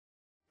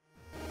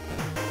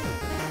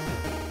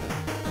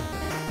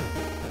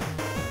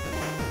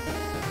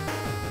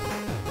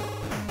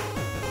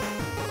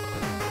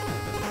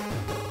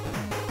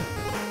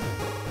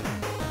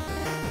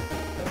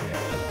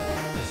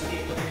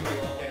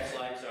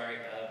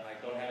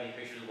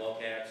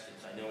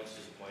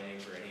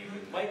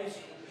delighted to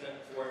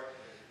present before.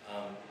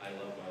 I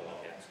love my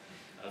wildcats.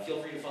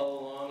 Feel free to follow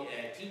along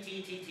at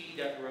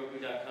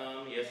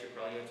tttt.heroku.com. Yes, you're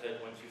probably going to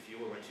have one too few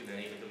or one too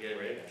many, but you'll get it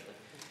right eventually.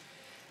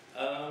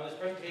 This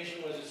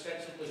presentation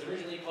was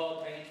originally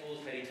called Tiny Tools,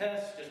 Tiny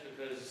Tests, just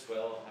because,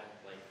 well, I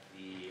like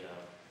the,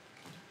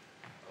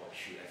 oh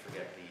shoot, I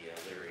forget the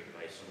literary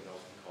device, someone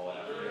else can call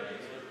it out.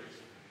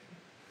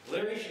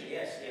 Alliteration,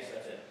 yes,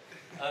 that's it.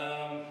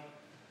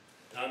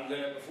 I'm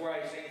gonna, before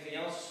I say anything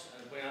else,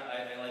 I'm point out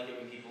I like it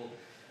when people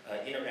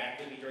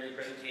interact with me during the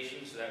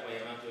presentation, so that way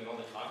I'm not doing all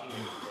the talking,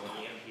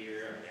 I'm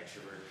here, I'm an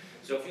extrovert.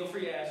 So feel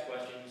free to ask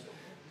questions.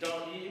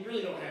 You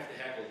really don't have to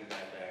heckle you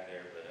guys back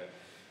there, but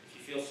if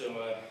you feel so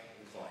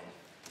inclined.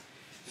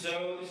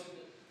 So this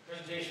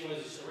presentation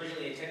was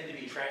originally intended to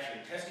be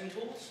trashing and testing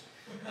tools.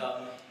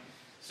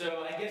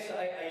 So I guess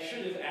I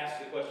should have asked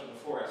the question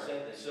before I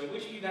said this. So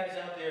which of you guys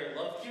out there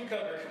love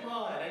Cucumber? Come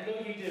on, I know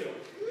you do.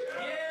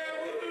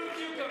 Yeah, woohoo,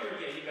 Cucumber!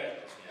 Yeah, you guys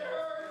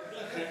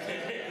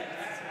understand.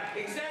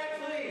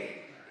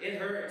 Exactly! It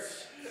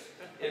hurts.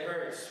 It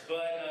hurts.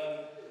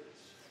 But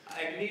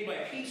I made my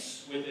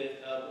peace with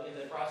it in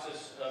the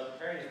process of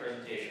preparing this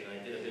presentation.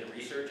 I did a bit of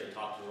research, I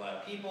talked to a lot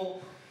of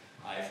people,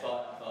 I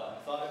thought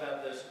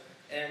about this,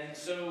 and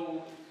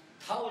so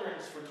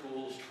tolerance for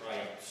tools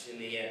triumphs in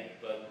the end,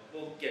 but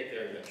we'll get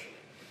there eventually.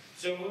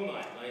 So who am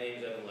I? My name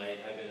is Evan Light.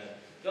 I've been a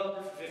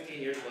developer for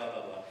 15 years, blah,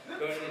 blah, blah.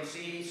 Coding in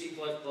C, C++,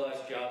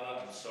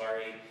 Java, I'm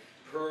sorry,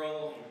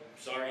 Perl, I'm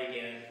sorry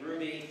again,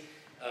 Ruby.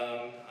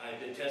 I've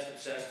been test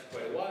obsessed for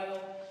quite a while.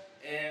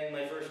 And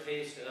my first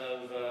taste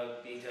of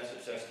being test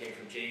obsessed came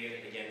from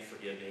JUnit. Again,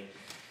 forgive me.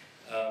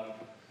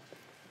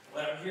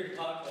 What I'm here to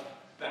talk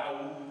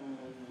about,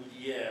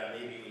 yeah,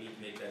 maybe we need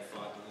to make that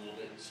font a little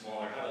bit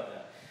smaller. How about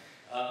that?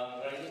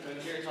 What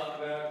I'm here to talk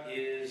about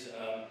is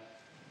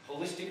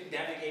holistic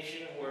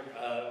navigation, or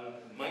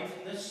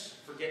mindfulness,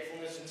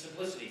 forgetfulness, and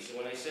simplicity. So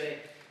when I say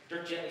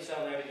Dirk Gently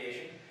style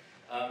navigation,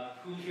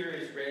 who here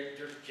has read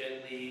Dirk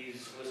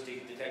Gently's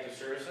Holistic Detective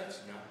Service?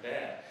 That's not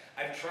bad.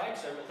 I've tried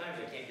several times,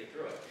 I can't get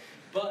through it.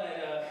 But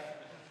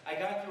I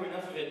got through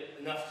enough of it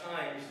enough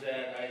times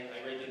that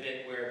I read the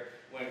bit where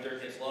when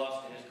Dirk gets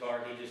lost in his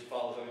car, he just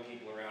follows other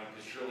people around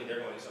because surely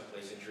they're going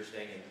someplace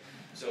interesting. And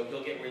so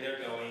he'll get where they're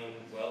going,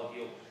 well,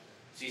 he'll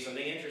see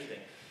something interesting.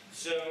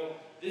 So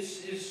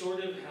this is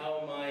sort of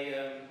how my,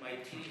 my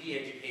TDD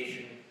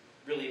education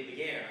really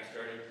began. I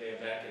started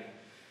back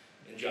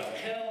in Java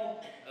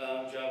Hell.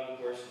 Java, of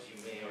course, as you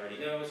may already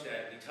know, is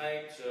statically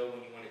typed, so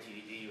when you want a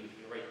TDD, you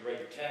write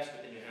your test,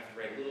 but then you have to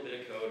write a little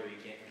bit of code, or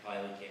you can't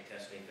compile it, you can't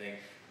test anything.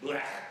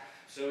 Blah!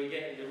 So we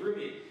get into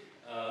Ruby.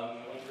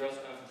 I went to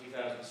RSpec in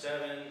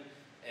 2007,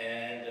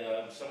 and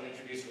someone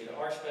introduced me to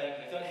RSpec,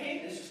 and I thought,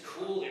 hey, this is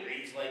cool, it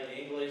reads like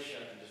English,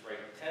 I can just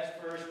write the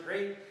test first,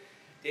 great.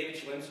 David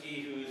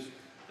Chilinsky, who's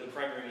the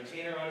primary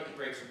maintainer on it,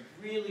 he writes some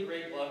really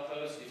great blog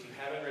posts. If you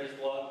haven't read his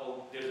blog,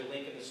 well, there's a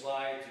link in the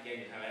slides. Again,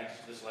 you have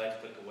access to the slides,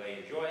 click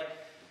away, enjoy.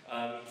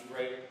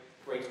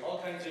 He writes all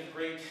kinds of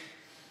great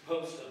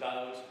posts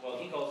about, well,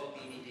 he calls it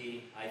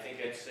DDD. I think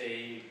it's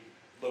a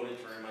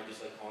loaded term, I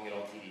just like calling it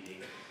all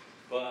TDD.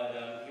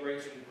 But he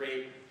writes some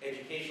great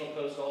educational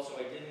posts also.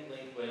 I didn't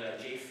link,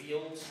 but Jay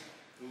Fields,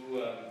 who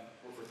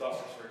worked for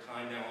ThoughtWorks for a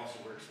time now, also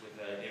works with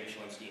David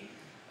Chilinsky,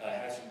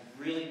 has some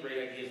really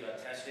great ideas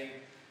about testing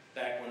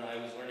back when I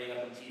was learning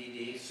up on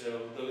TDD.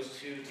 So those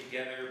two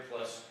together,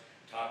 plus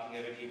talking to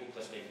other people,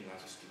 plus making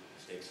lots of stupid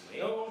mistakes of my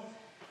own,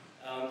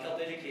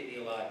 helped educate me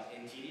a lot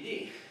in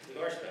TDD with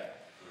RSpec.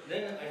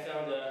 Then I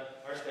found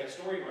RSpec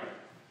Storyrunner.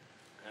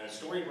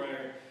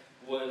 Storyrunner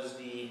was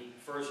the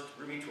first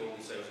Ruby tool, at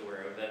least I was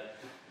aware of,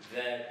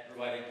 that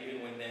provided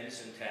given when then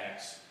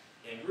syntax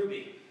in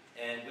Ruby,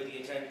 and with the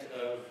intent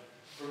of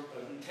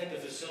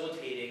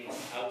facilitating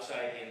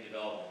outside-in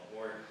development,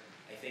 or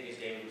I think as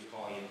David was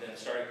calling it, then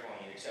started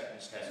calling it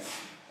acceptance testing,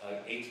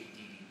 ATD,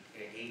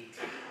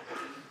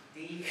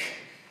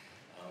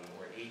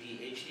 or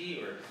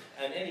ADHD, or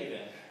in any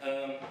event.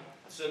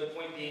 So the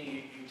point being,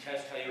 you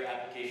test how your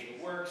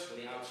application works from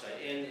the outside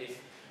in.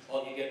 If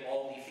you get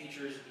all the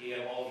features, you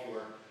have all of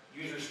your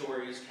user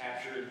stories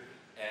captured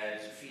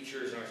as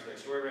features in RSpec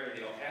Storyrunner,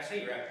 they all pass,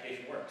 hey, your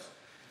application works.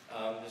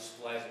 This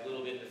flies a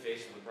little bit in the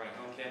face of what Brian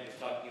Helmkamp was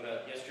talking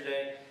about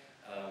yesterday,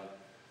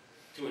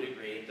 to a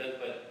degree,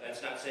 but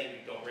that's not saying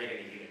you don't rate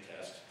any unit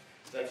test.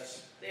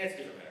 That's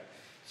different matter.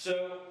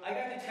 So I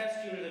got to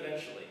test unit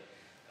eventually,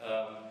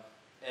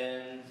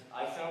 and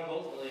I found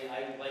ultimately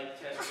I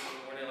liked testing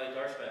more than I liked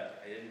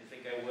RSpec. I didn't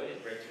think I would.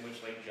 It read too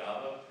much like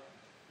Java,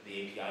 the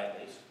API at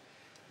least.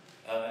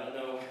 I don't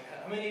know,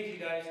 how many of you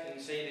guys can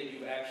say that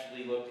you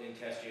actually looked in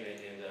test unit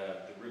in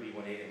the Ruby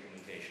 1.8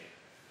 implementation?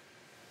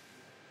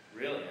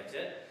 Really, that's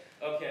it?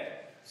 Okay,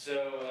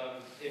 so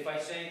if I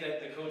say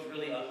that the code's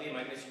really ugly, am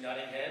I missing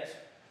nodding heads?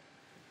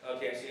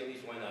 Okay, I see at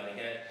least one nodding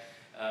head.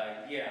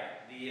 Yeah,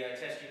 the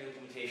test unit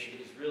implementation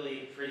is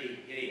really pretty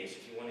hideous.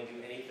 If you want to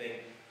do anything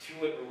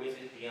to it or with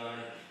it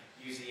beyond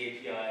use the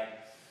API,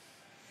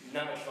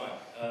 not much fun.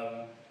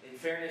 In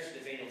fairness,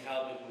 Nathaniel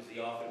Talbot, who was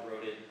the author,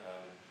 wrote it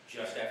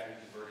just after he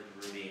converted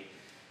to Ruby.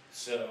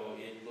 So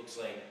it looks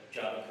looks like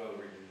Java code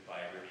written by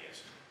a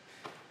Rubyist.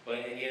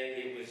 And yet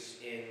it was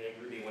in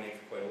Ruby 1.8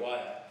 for quite a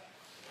while.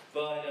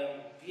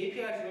 But the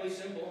API is really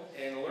simple,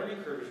 and the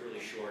learning curve is really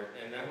short,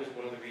 and that was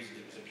one of the reasons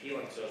it was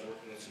appealing. So I was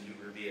working with some new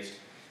Rubyist.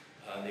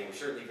 They were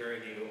certainly very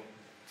new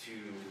to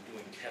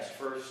doing test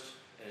first,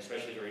 and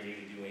especially very new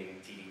to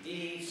doing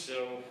TDD,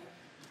 so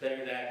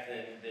better that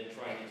than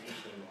trying to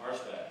teach them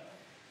RSpec.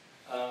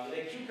 But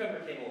then Cucumber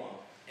came along,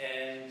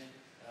 and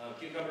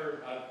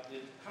Cucumber,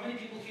 how many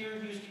people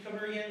here use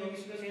Cucumber again? Let me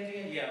see those hands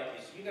again. Yeah, okay,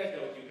 so you guys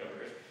know what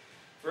Cucumber is.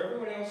 For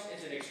everyone else,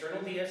 it's an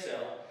external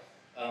DSL.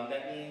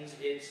 That means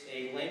it's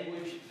a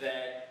language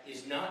that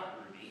is not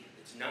Ruby.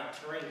 It's not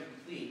Turing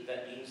complete.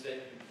 That means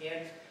that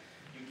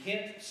you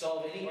can't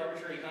solve any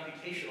arbitrary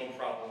computational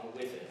problem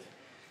with it.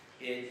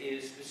 It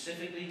is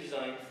specifically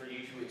designed for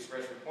you to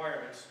express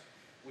requirements,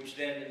 which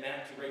then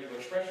map to regular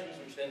expressions,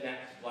 which then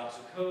map to blocks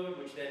of code,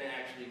 which then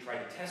actually try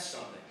to test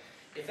something.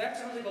 If that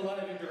sounds like a lot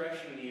of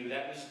indirection to you,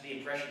 that was the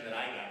impression that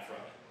I got from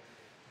it.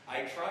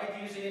 I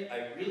tried using it,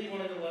 I really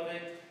wanted to love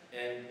it,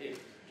 and it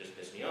just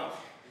pissed me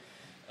off.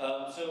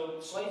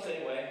 So slides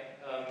anyway.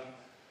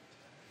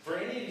 For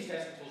any of these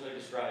testing tools I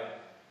described,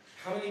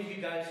 how many of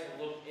you guys have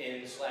looked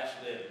in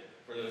 /lib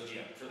for those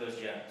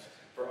gems,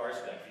 for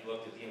RSpec, if you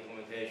looked at the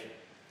implementation?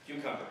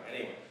 Cucumber,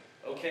 anyway.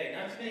 Okay,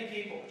 not too many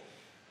people.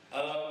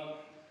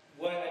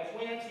 What I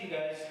point out to you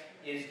guys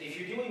is if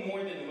you're doing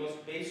more than the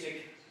most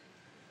basic,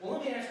 well,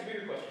 let me ask a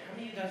bigger question. How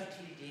many of you guys are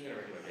TDDing on a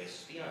regular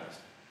basis? Be honest.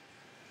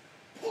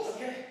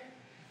 Okay.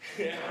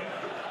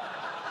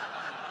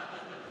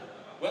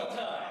 Well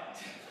timed.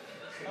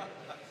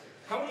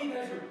 How many of you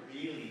guys are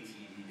really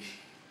TDD?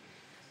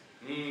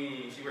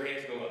 See where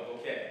hands go up.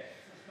 Okay.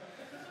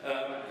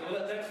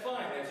 Well, that's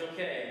fine. That's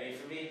okay.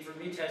 I mean, for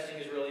me, testing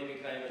has really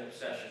been kind of an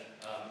obsession.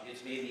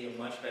 It's made me a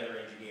much better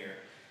engineer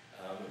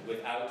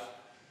without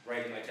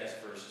writing my test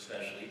first,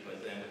 especially,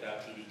 but then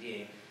without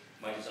TDDing,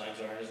 my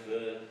designs aren't as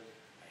good.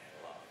 I have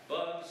a lot of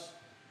bugs.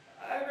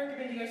 I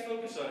recommend you guys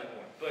focus on it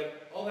more.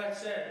 But all that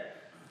said,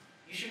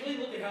 you should really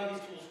look at how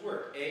these tools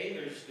work. A,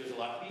 there's a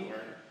lot to be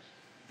learned.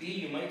 B,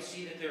 you might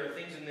see that there are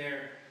things in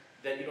there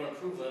that you don't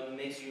approve of and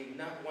makes you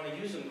not want to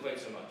use them quite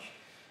so much.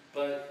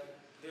 But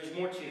there's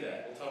more to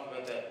that. We'll talk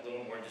about that a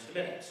little more in just a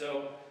minute.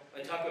 So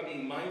I talk about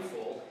being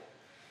mindful.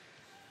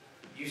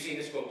 You've seen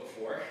this quote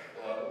before.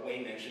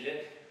 Wayne mentioned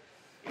it.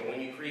 You know,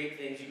 when you create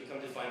things, you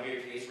become defined by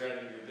your taste rather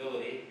than your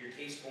ability. Your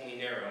taste only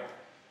narrow,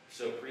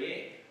 so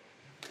create.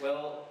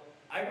 Well,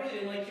 I really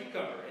didn't like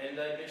Cucumber, and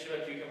I bitched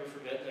about Cucumber for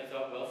a bit, and I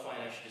thought, well, fine,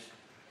 I should just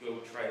go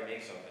try to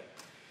make something.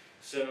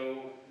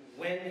 So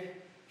when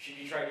should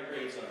you try to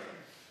create something?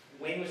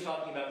 Wayne was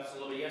talking about this a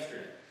little bit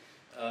yesterday.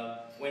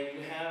 When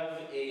you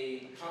have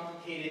a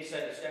complicated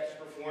set of steps to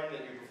perform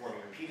that you're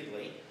performing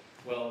repeatedly,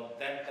 well,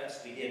 that's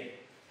the beginning.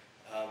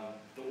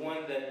 The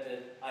one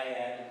that I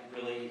add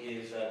really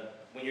is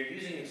when you're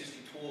using an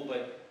existing tool,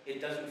 but it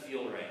doesn't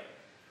feel right.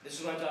 This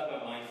is when I talk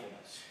about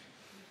mindfulness.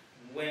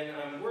 When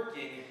I'm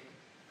working,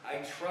 I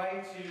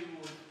try to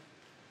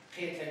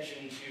pay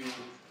attention to,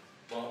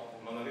 well,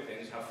 among other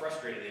things, how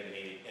frustrated I am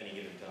at any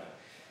given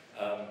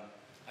time.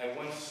 I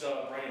once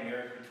saw Brian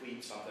Merrick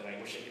retweet something, I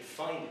wish I could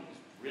find it, it was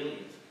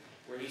brilliant,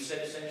 where he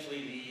said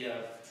essentially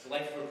the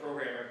life of a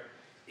programmer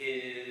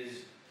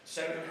is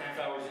 7.5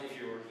 hours if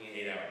you're working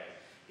an 8-hour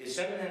day. Is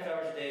 7.5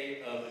 hours a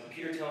day of the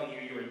computer telling you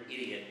you're an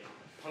idiot,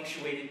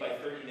 punctuated by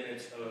 30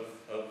 minutes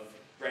of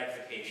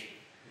gratification.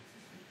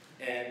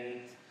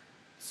 And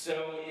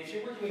so if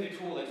you're working with a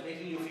tool that's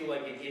making you feel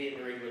like an idiot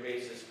on a regular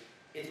basis,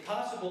 it's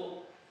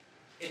possible,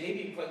 and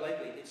maybe quite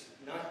likely, it's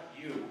not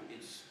you,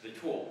 it's the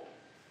tool.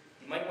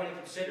 You might want to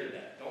consider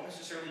that. Don't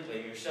necessarily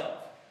blame yourself.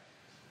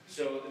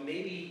 So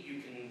maybe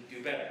you can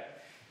do better.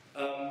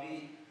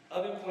 The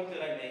other point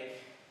that I make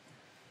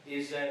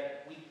is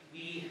that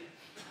we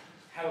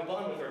have a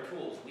bond with our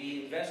tools.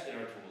 We invest in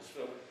our tools.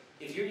 So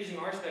if you're using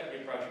RSpec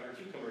in your project or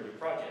Cucumber in your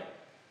project,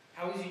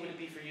 how easy would it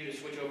be for you to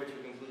switch over to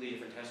a completely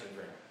different testing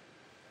framework?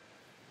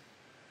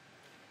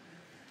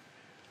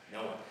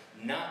 No,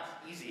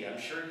 not easy. I'm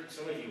sure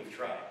some of you have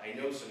tried. I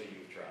know some of you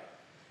have tried.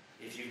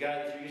 If you're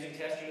using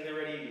testing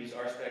already, you use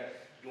RSpec,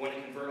 you want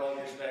to convert all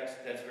your specs,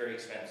 that's very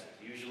expensive.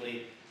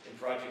 Usually in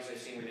projects I've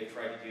seen where they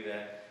try to do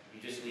that,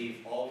 you just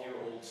leave all of your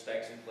old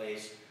specs in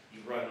place, you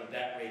run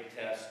that rate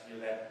test,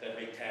 that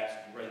rate task,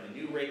 you run the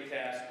new rate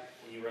task,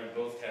 and you run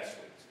both test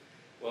suites.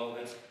 Well,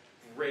 that's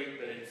great,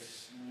 but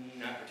it's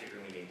not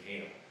particularly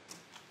maintainable.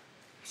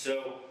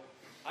 So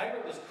I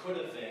wrote this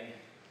coulda thing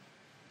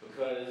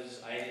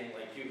because I didn't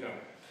like Cucumber.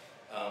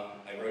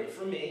 I wrote it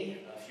for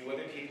me. A few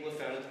other people have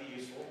found it to be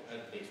useful.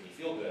 It makes me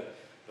feel good.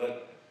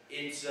 But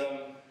it's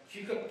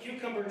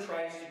Cucumber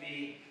tries to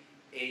be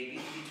a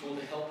B2B tool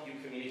to help you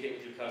communicate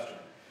with your customer.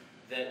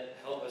 That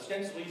help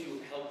ostensibly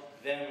to help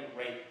them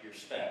write your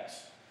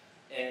specs.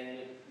 And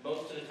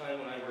most of the time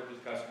when I work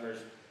with customers,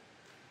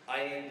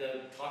 I end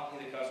up talking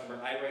to the customer.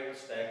 I write the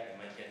spec. I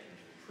might get them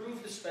to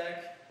improve the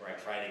spec, or I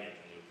try to get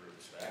them to improve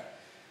the spec.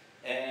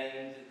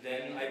 And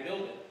then I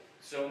build it.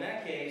 So in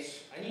that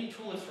case, I need a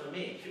tool that's for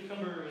me.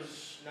 Cucumber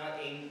is not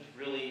aimed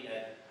really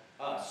at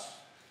us.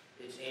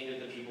 It's aimed at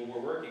the people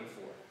we're working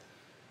for.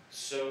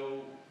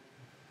 So,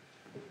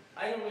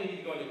 I don't really need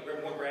to go into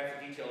more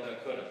graphic detail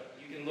about CUDA.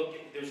 You can look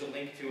at, there's a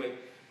link to it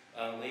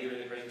later in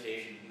the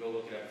presentation. You can go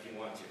look it up if you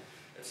want to.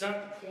 That's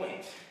not the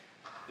point.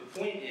 The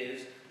point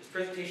is, this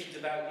presentation's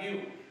about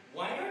you.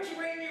 Why aren't you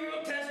writing your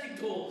own testing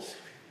tools?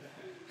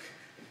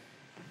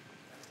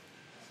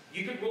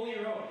 You could roll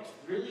your own. It's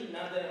really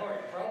not that hard.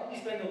 You probably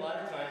spend a lot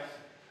of time.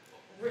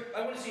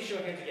 I want to see a show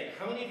of hands again.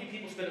 How many of you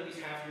people spend at least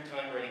half your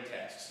time writing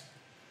tests?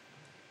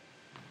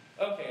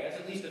 Okay, that's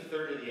at least a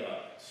third of the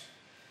audience.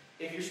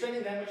 If you're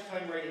spending that much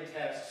time writing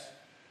tests,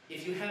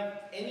 if you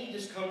have any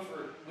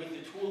discomfort with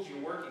the tools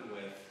you're working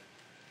with,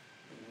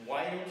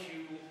 why don't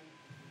you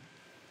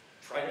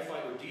try to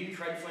find, or do you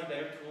try to find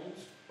better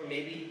tools? Or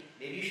maybe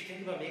you should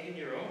think about making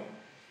your own?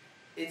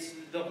 It's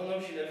the whole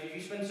notion of if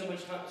you spend so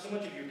much time, so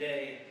much of your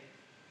day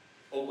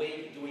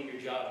awake doing your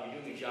job,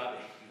 you're doing a job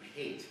that you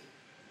hate,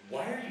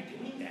 why are you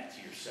doing that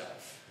to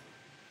yourself?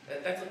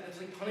 That's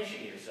like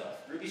punishing yourself.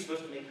 Ruby's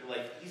supposed to make your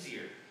life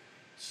easier.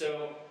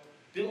 So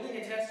building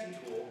a testing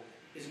tool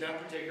is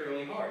not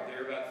particularly hard.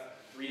 There are about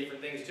 3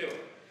 different things to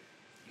it.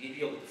 You need to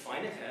be able to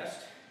define a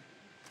test.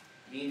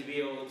 You need to be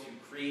able to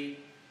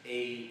create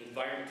an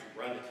environment to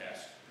run the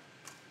test.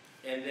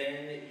 And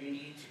then you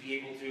need to be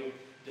able to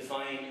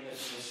define an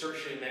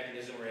assertion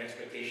mechanism or an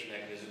expectation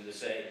mechanism to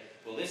say,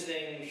 well, this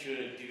thing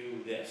should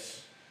do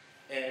this.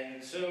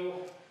 And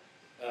so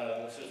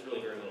it's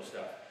really very little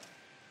stuff.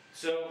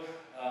 So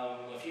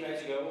a few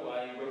nights ago,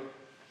 I wrote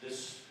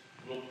this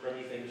little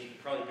crummy thing, which you can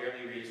probably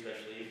barely read,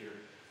 especially if you're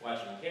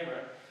watching the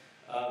camera.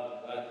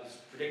 It's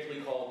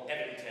predictably called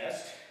evident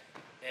test,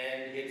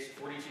 and it's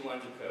 42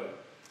 lines of code.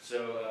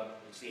 So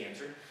what's the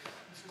answer?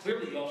 So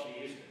clearly you all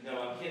should use it.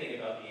 No, I'm kidding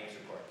about the answer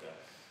part, though.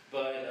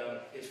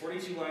 But it's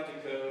 42 lines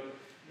of code.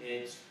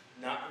 It's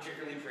not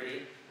particularly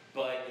pretty,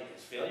 but it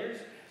has failures,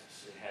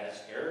 it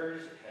has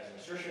errors, it has an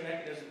assertion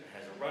mechanism, it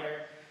has a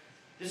runner.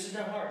 This is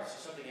not hard. This is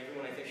something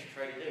everyone I think should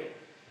try to do.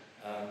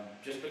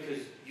 Just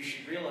because you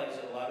should realize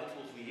that a lot of the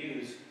tools we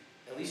use,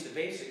 at least the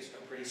basics,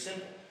 are pretty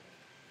simple.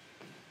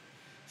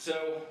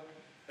 So,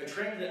 a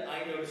trend that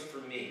I noticed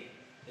for me,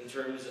 in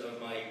terms of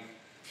my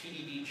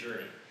TDD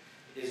journey,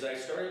 is I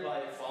started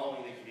by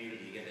following the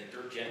community, again, the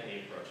dirt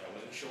gently approach. I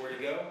wasn't sure where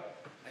to go.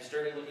 I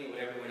started looking at what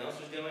everyone else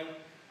was doing.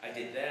 I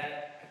did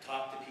that. I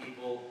talked to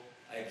people.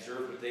 I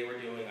observed what they were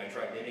doing. I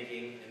tried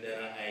mimicking, and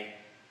then I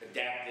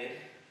adapted.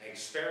 I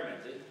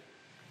experimented.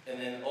 And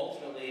then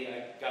ultimately,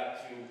 I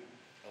got to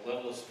a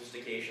level of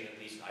sophistication, at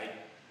least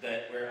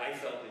where I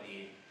felt the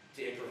need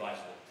to improvise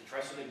with, to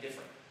try something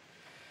different.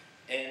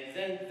 And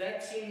then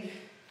that seemed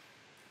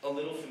a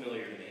little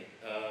familiar to me.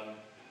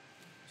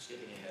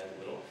 Skipping ahead a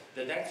little.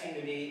 That seemed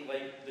to me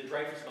like the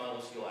Dreyfus model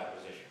of skill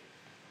acquisition.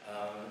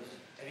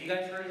 Have you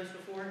guys heard of this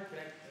before? Can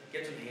I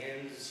get some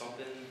hands,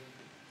 something?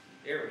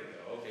 There we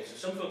go. Okay, so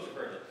some folks have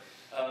heard of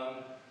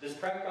it. This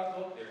Pragmatic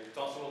book, there's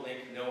also a link.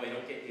 No, I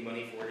don't get any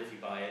money for it if you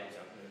buy it. It's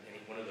not any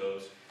one of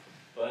those.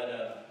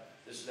 But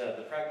this is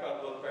the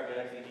Pragmatic book,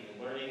 Pragmatic Thinking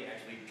and Learning.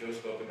 Actually, Joe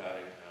spoke about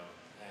it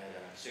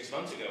 6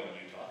 months ago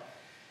in Utah.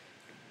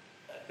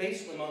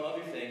 Basically, among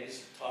other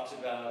things, talks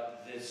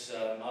about this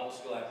model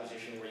skill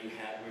acquisition where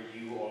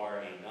you are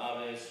a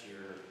novice,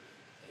 you're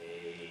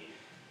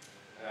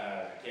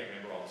I can't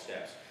remember all the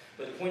steps.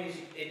 But the point is,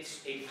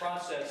 it's a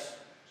process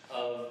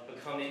of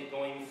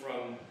going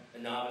from a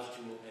novice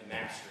to a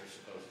master,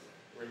 supposedly.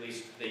 Or at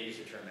least they use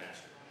the term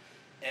master.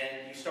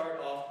 And you start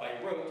off by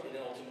rote, and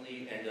then ultimately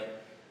you end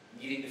up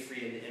needing the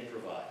freedom to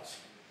improvise.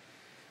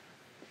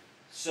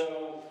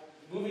 So,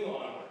 moving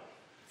onward,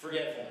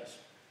 forgetfulness.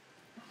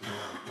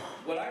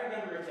 What I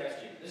remember of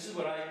testing, this is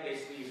what I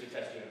basically use in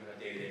testing on a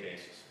day-to-day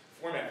basis.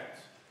 4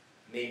 methods,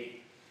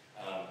 maybe.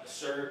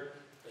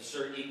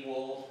 Assert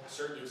equal,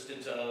 assert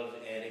instance of,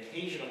 and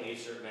occasionally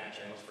assert match.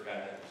 I almost forgot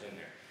that was in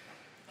there.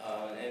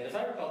 And if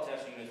I recall,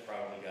 testing has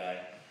probably got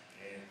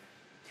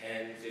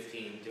 10,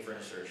 15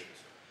 different assertions.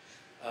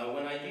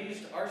 When I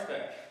used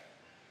RSpec,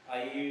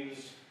 I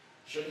used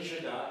should and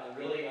should not, and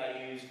really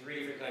I used 3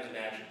 different kinds of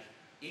matches.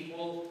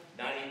 Equal,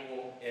 not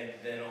equal, and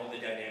then all the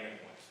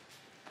dynamic ones.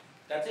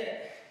 That's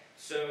it.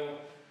 So,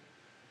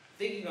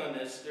 thinking on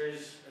this,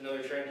 there's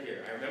another trend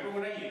here. I remember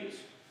what I use.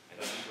 I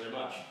don't use very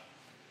much.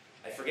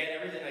 I forget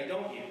everything I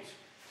don't use.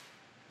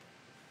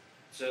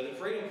 So the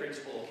Pareto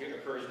principle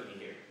occurs with me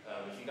here.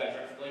 If you guys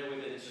aren't familiar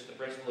with it, it's just the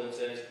principle that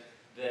says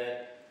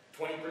that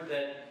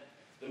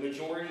the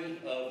majority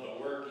of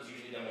the work is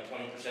usually done by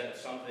 20% of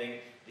something,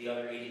 the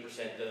other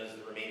 80% does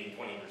the remaining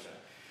 20%.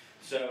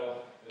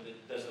 So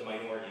it does the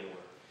minority of the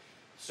work.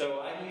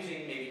 So I'm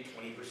using maybe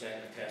 20%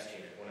 of test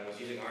unit. When I was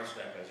using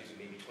RSpec, I was using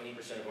maybe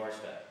 20% of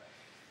RSpec.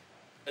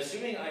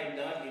 Assuming I am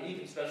not a unique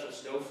and special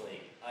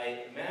snowflake,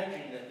 I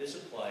imagine that this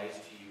applies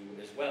to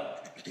you as well.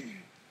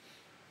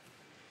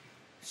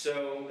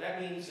 So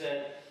that means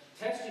that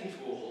testing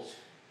tools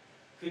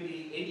could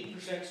be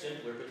 80%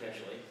 simpler,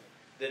 potentially,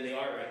 than they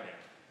are right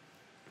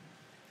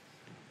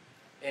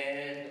now.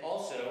 And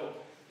also,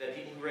 that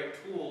people who write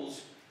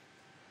tools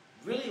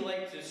really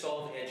like to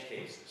solve edge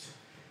cases.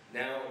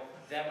 Now,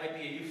 that might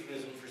be a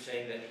euphemism for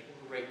saying that people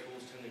who write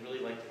tools tend to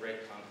really like to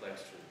write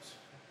complex tools.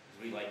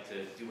 We like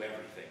to do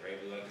everything, right?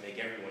 We like to make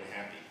everyone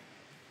happy.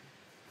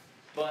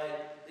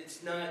 But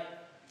it's not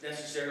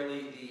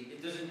necessarily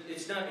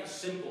it's not a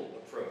simple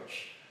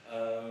approach.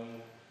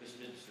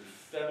 Mr.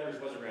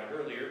 Feathers wasn't around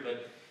earlier,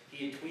 but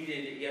he had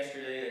tweeted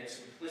yesterday that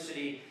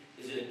simplicity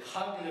is a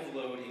cognitive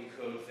load in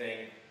code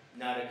thing,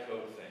 not a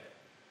code thing.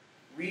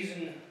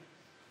 Reason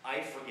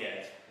I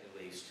forget,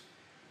 at least,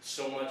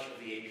 so much of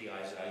the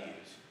APIs that I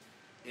use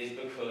is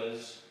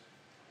because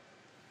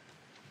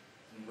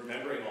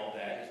remembering all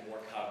that is more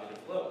cognitive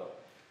load.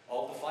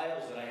 All the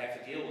files that I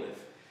have to deal with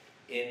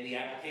in the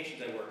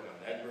applications I work on,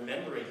 that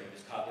remembering them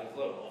is cognitive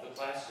load. All the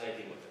classes I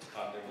deal with, is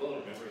cognitive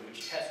load. Remembering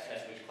which test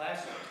which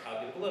classes is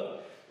cognitive load.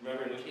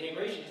 Remembering which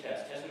integration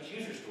test which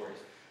user stories,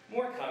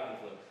 more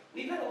cognitive load.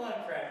 We've got a lot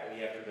of crap that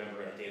we have to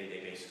remember on a day-to-day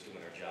basis doing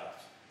our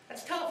jobs.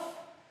 That's tough.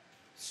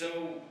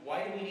 So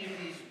why do we need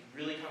these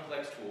really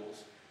complex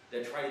tools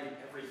that try to do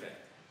everything?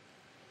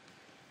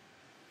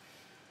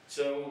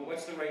 So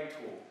what's the right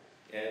tool?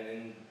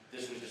 And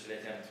this was just an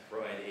attempt to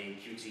provide a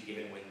cutesy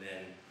given when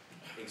then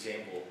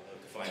example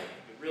of defining it.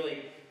 But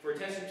really, for a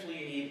testing tool,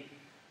 you need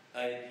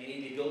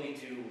the ability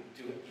you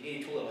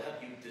need a tool that will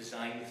help you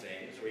design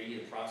things, or you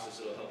need a process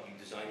that will help you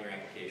design your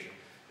application,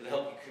 that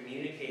will help you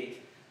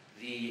communicate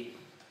the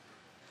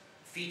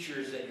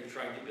features that you're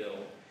trying to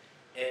build,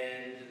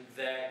 and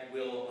that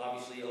will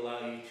obviously allow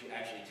you to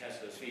actually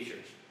test those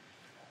features.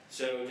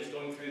 So just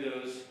going through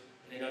those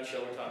in a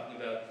nutshell, we're talking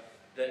about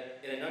that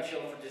in a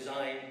nutshell for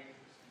design,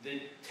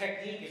 the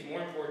technique is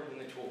more important than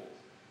the tool.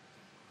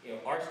 You know,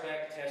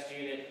 RSpec, test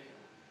unit,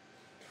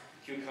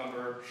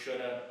 Cucumber,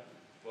 shoulda,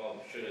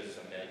 well, shoulda is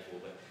a meta tool,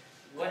 but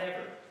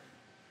whatever.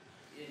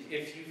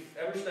 If you've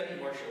ever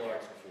studied martial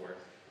arts before,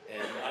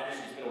 and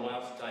obviously it's been a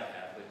while since I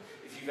have, but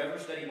if you've ever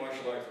studied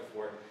martial arts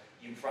before,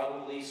 you've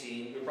probably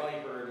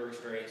heard or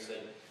experienced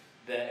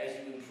that as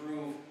you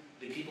improve,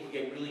 the people who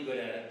get really good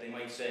at it, they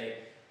might say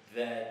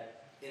that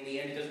in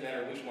the end it doesn't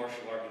matter which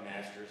martial art you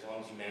master, as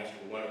long as you master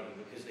one of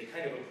them, because they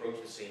kind of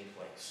approach the same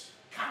place.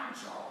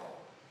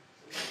 Control!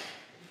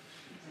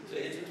 So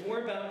it's more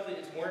about the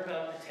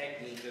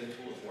technique than the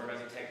tool. It's more about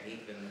the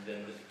technique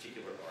than the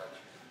particular art.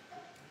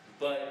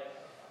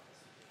 But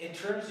in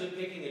terms of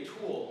picking a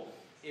tool,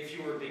 if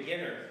you were a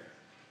beginner,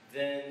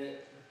 then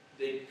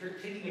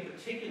picking a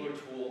particular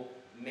tool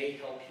may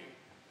help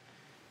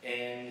you.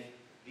 And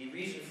the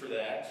reason for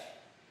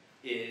that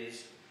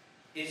is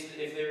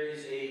if there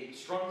is a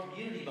strong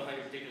community behind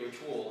a particular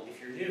tool, if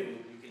you're new,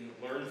 you can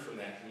learn from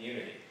that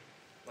community,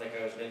 like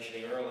I was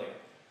mentioning earlier.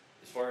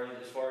 As far as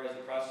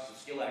the process of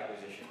skill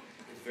acquisition,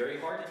 it's very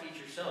hard to teach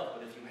yourself,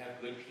 but if you have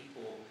good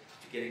people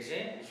to get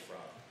examples from,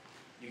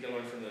 you can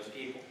learn from those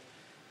people.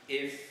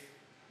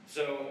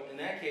 So in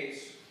that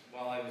case,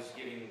 while I was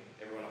giving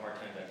everyone a hard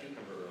time about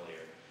Cucumber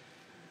earlier,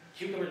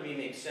 Cucumber to me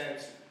makes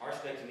sense,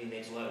 RSpec to me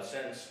makes a lot of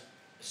sense,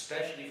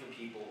 especially for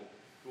people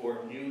who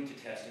are new to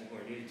testing, who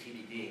are new to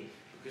TDD,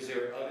 because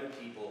there are other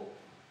people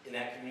in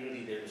that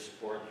community there to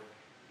support you.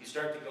 You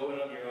start to go in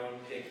on your own,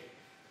 pick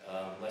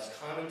less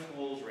common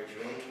tools, write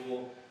your own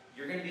tool.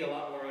 You're going to be a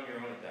lot more on your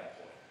own at that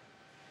point.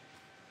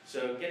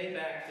 So getting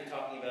back to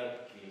talking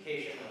about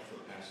communication, I'll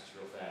flip past this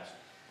real fast.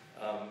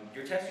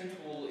 Your testing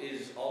tool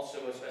is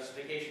also a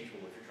specification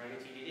tool if you're trying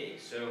to TDD.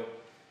 So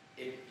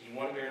if you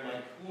want to bear in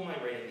mind, who am I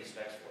writing these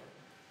specs for?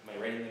 Am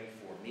I writing them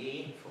for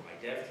me, for my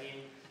dev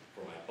team,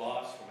 for my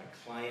boss, for my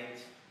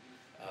client?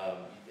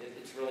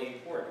 It's really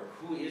important.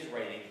 Or who is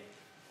writing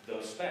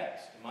those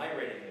specs? Am I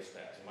writing those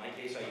specs? In my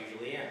case, I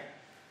usually am.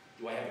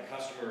 Do I have a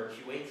customer or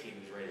QA team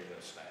who's writing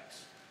those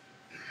specs?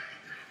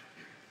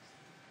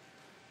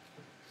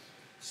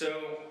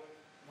 So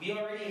we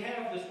already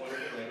have this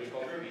wonderful language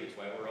called Ruby. It's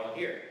why we're all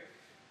here.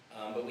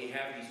 But we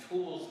have these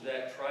tools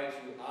that try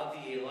to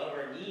obviate a lot of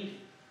our need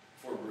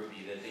for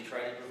Ruby, that they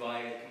try to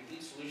provide a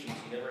complete solution so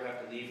you never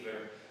have to leave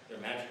their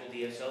magical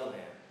DSL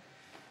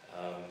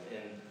land.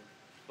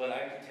 But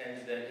I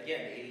contend that,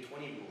 again, the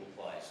 80-20 rule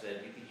applies,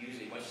 that you could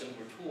use a much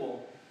simpler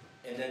tool,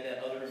 and then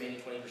that other remaining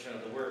 20%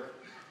 of the work,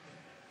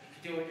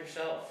 do it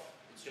yourself.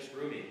 It's just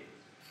Ruby.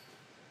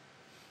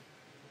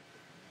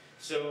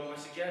 So my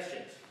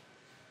suggestions: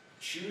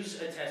 choose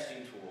a testing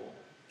tool,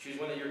 choose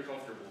one that you're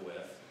comfortable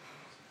with,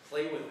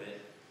 play with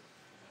it,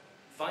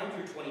 find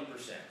your 20%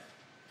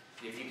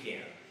 if you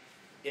can,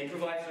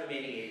 improvise the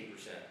remaining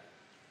 80%,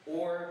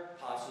 or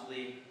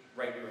possibly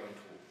write your own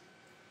tool.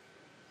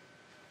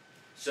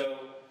 So,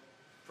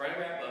 trying to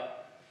wrap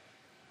up,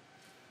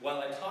 while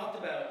I talked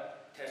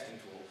about testing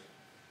tools,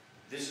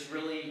 this is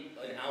really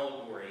an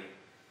allegory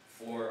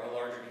for a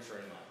larger concern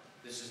in mind.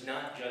 This is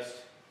not just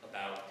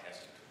about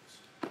testing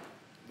tools.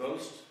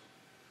 Most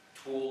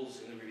tools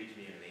in the Ruby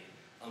community,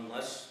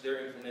 unless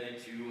they're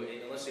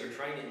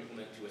trying to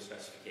implement to a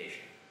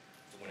specification,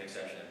 that's one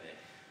exception I've made,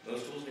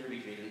 most tools in the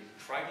Ruby community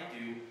try to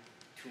do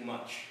too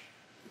much.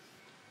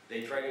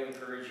 They try to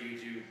encourage you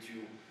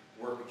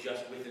to work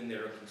just within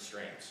their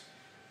constraints.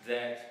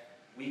 That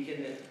we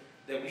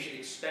should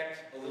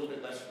expect a little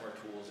bit less from our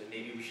tools, and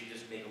maybe we should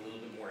just make a little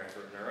bit more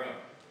effort on our own.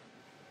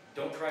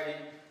 don't try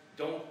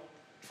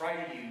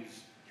to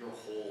use your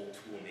whole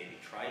tool maybe.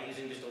 Try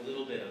using just a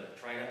little bit of it.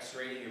 Try not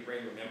straining your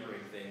brain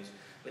remembering things,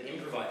 but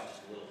improvise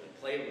just a little bit,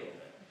 play a little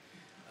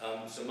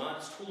bit. So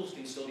mod's tools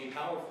can still be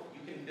powerful.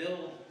 You can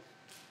build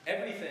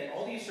everything,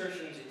 all the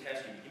assertions it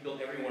tests you can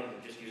build every one of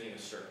them just using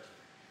assert.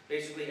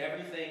 Basically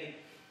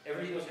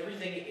almost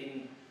everything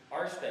in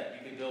RSpec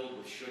you can build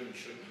with should and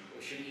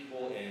should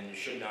equal and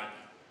should not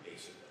equal,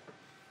 basically.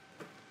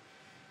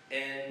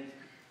 And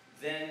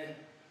then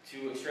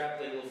to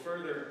extrapolate a little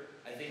further,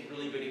 I think a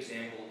really good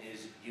example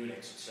is Unix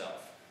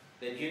itself.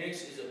 That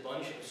Unix is a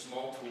bunch of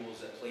small tools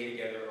that play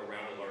together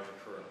around a larger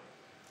kernel.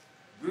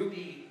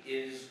 Ruby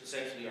is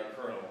essentially our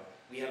kernel.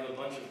 We have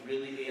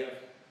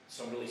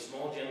some really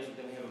small gems, but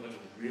then we have a bunch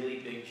of really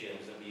big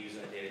gems that we use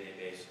on a day-to-day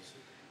basis.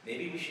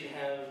 Maybe we should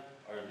have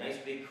our nice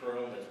big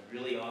kernel that's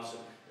really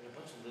awesome, and a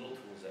bunch of little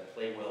tools that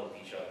play well with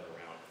each other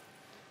around it.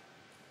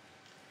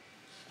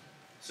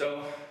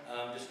 So,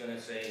 I'm just going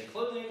to say in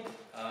closing,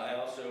 I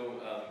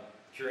also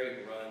curate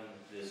and run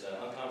this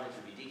unconference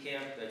Ruby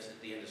Camp that's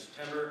at the end of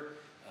September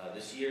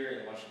this year in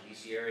the Washington,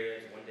 D.C. area.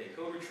 It's a one-day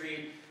code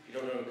retreat. If you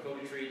don't know what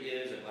code retreat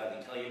is, I'll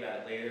gladly tell you about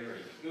it later, or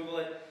you can Google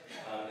it.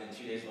 In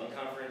 2 days of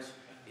unconference,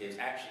 it's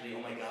actually,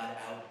 oh my God,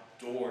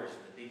 outdoors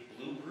in the big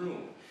blue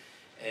room.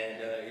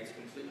 And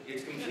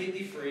it's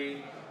completely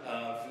free.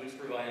 Food's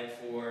provided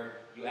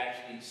for. You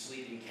actually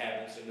sleep in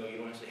cabins, so no, you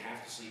don't actually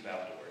have to sleep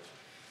outdoors.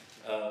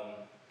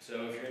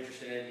 So if you're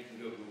interested in it, you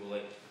can go Google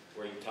it,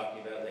 or you can talk to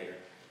me about it later.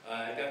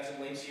 I've got some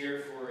links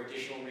here for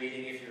additional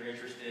reading if you're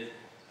interested,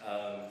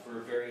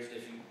 for various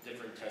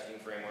different testing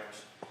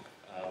frameworks.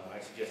 I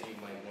suggest you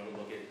might want to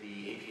look at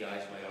the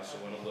APIs, you might also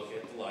want to look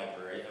at the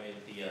library,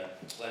 the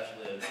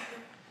 /lib.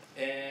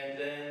 And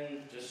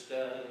then just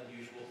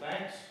usual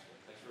thanks.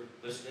 Thanks for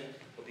listening.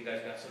 Hope you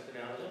guys got something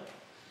out of it.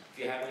 If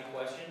you have any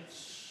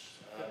questions,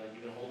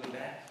 you've been holding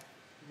back.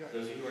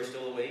 Those of you who are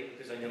still awake,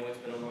 because I know it's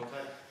been a long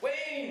time.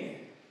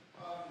 Wayne!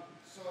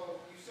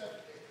 So you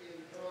said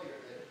earlier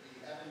that the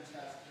Evan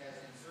test has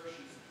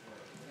insertion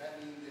support. Does that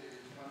mean that it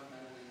is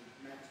fundamentally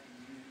meant to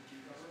be used with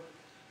Cucumber?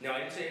 No,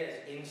 I didn't say it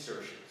has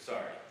insertion.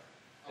 Sorry.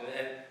 Oh.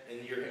 And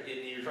you're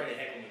trying to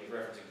heckle me with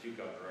referencing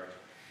Cucumber, aren't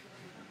you?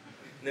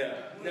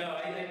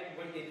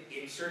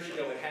 Insertion.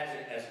 No, it has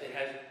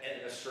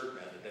an assert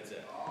method. That's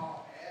it.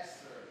 Oh,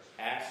 assert.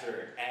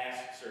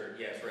 Assert.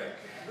 Yes, right.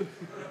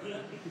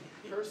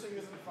 Cursing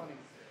isn't funny.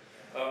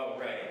 Oh,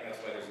 right. That's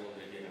why there's a little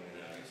bit of giggling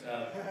in that.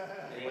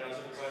 Anyone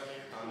else have a question?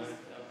 Comment?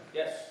 No?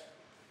 Yes.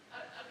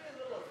 I'd be a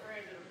little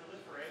afraid that a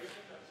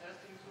proliferation of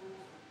testing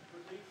tools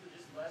would lead to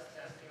just less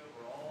testing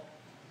overall.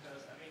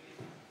 Because I mean, if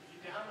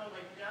you download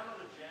a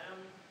gem,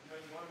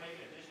 you want to make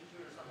an addition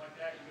to it or something like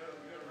that, you go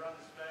to run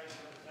the spec, you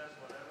go to test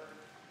whatever.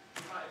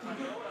 If I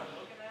know what I'm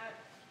looking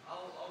at,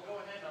 I'll go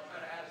ahead and I'll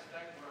try to add a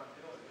spec to what I'm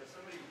doing. If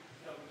somebody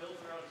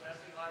builds their own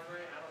testing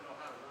library, I don't know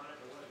how to run it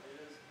or what it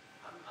is.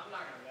 I'm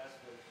not going to mess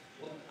with it.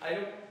 Well,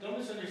 don't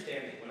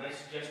misunderstand me. When I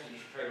suggest that you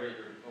should try to write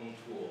your own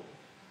tool,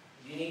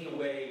 you need to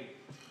weigh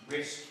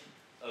risk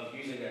of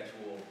using that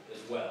tool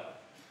as well.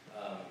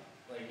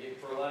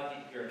 For a lot of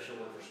people here, I'm sure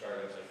work for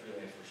startups, I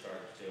freelance for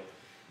startups too.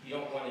 You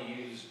don't want to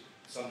use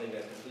something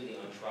that's completely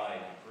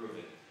untried and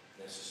proven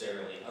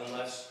necessarily,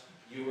 unless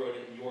you wrote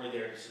it, you're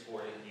there to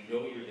support it, you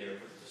know you're there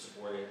to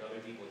support it,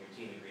 other people in your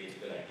team agree it's a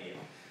good idea.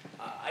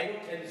 I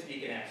don't tend to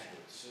speak in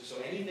absolutes,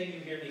 so anything you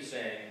hear me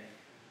saying,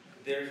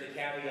 there's the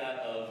caveat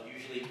of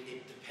usually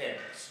it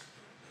depends.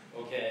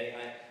 Okay,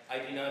 I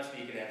do not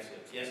speak in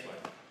absolutes. Yes,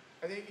 Mike?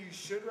 I think you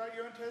should write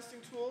your own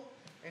testing tool,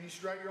 and you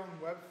should write your own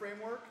web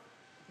framework.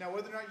 Now,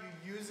 whether or not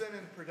you use them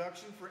in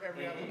production for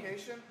every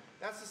application,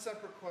 that's a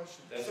separate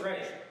question. That's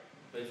right,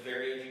 but it's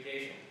very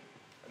educational.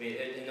 I mean,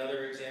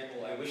 another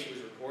example, I wish it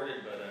was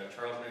recorded, but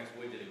Charles Max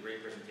Wood did a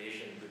great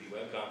presentation for the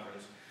web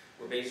conference,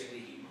 where basically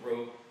he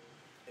wrote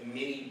a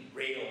mini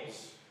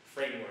Rails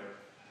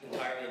framework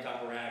entirely on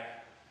top of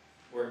Rack,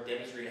 where it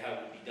demonstrated how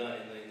it would be done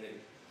in the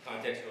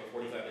context of a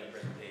 45-minute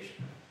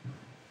presentation.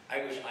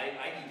 I wish I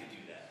need to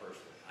do that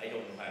personally. I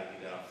don't know how to do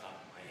that off the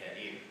top of my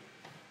head either.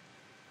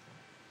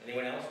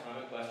 Anyone else?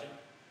 Comment, question?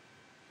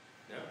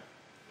 No?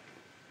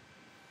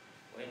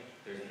 Wait,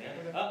 there's a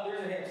hand. Oh,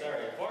 there's a hand,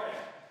 sorry. Barney.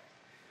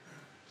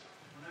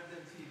 When I've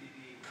done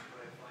TDD,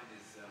 what I find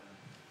is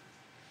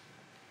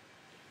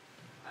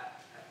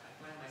I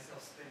find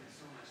myself spending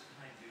so much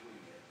time doing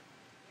it.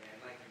 And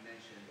like you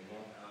mentioned,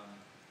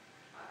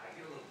 I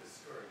get a little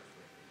discouraged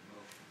with it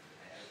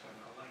emotionally.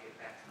 I want to get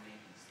back to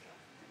making stuff.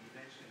 And you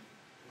mentioned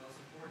the most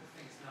important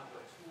thing is not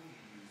what tool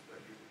you use,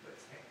 but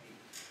technique.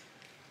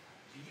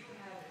 Do you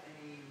have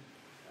any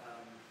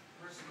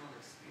personal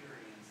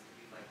experience that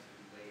you'd like to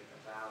relate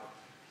about,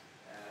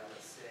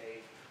 let's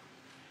say,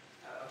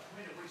 a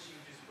point at which you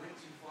just went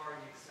too far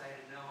and you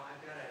decided, no,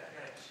 I've got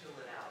to chill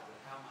it out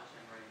with how much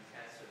I'm writing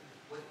tests.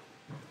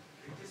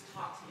 Just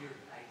talk to your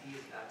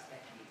ideas about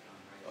technique on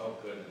writing. Oh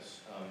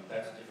goodness,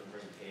 that's a different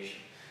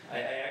presentation. I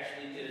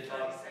actually did a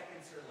talk. 30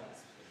 seconds or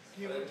less, please. Can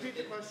you repeat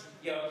the question?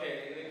 Yeah,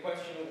 okay. The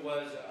question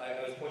was,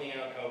 I was pointing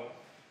out how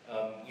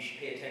we should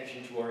pay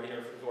attention to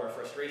our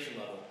frustration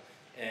level.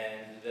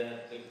 And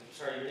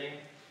sorry, your name?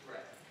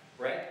 Right.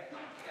 Brett?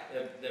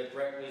 Yeah. That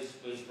Brett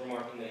was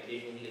remarking that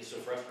occasionally he gets so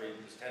frustrated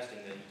with his testing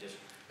that he just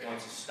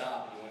wants to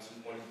stop. He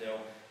wanted to know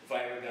if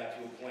I ever got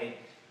to a point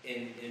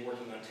in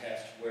working on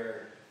tests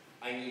where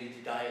I needed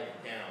to dial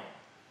it down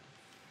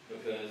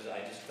because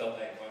I just felt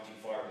I had gone too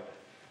far with it.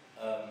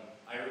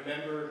 I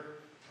remember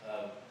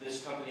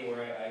this company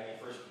where I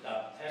first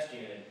adopted the test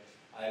unit,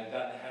 I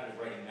got in the habit of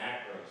writing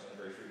macros on a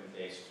very frequent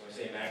basis. When I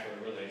say macro,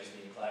 really I just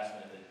mean a class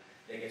method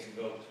that gets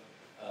invoked,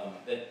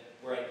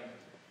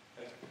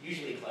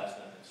 usually a class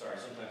method, sorry,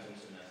 sometimes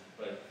instant method,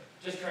 but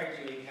just trying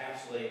to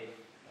encapsulate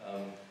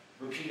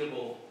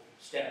repeatable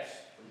steps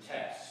from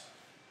tests.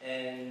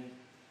 And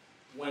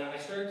when I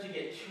started to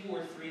get 2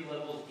 or 3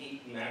 levels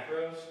deep in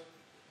macros,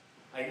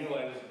 I knew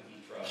I was in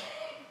deep trouble.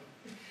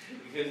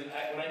 Because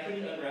when I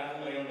couldn't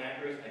unravel my own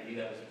macros, I knew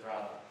that was a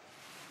problem.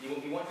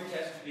 You want your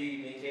test to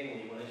be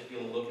maintainable, you want to just be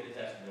able to look at a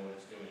test and know what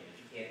it's doing.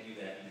 If you can't do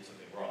that, you did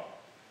something wrong.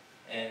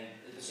 And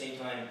at the same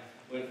time,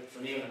 for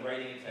me when I'm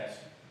writing a test,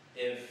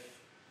 if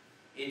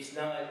it's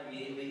not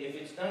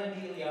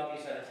immediately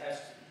obvious how to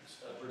test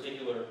a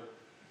particular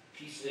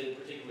piece, a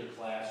particular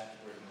class, a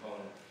particular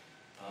component,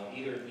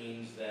 either it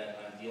means that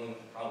I'm dealing with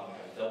a problem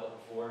I've dealt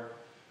with before,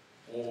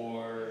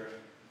 or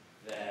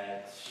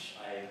that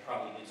I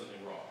probably did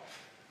something wrong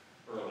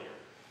earlier,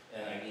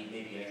 and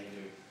maybe I need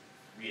to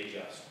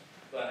readjust.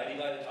 But I'd be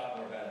glad to talk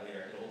more about it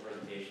later. An old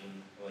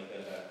presentation, like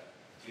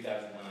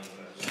 2009, when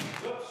I was,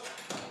 whoops,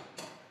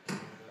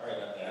 sorry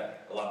about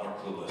that. A lot more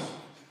clueless,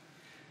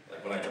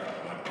 like when I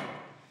dropped my mic.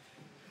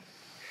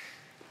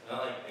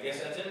 Well, I guess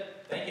that's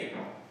it. Thank you.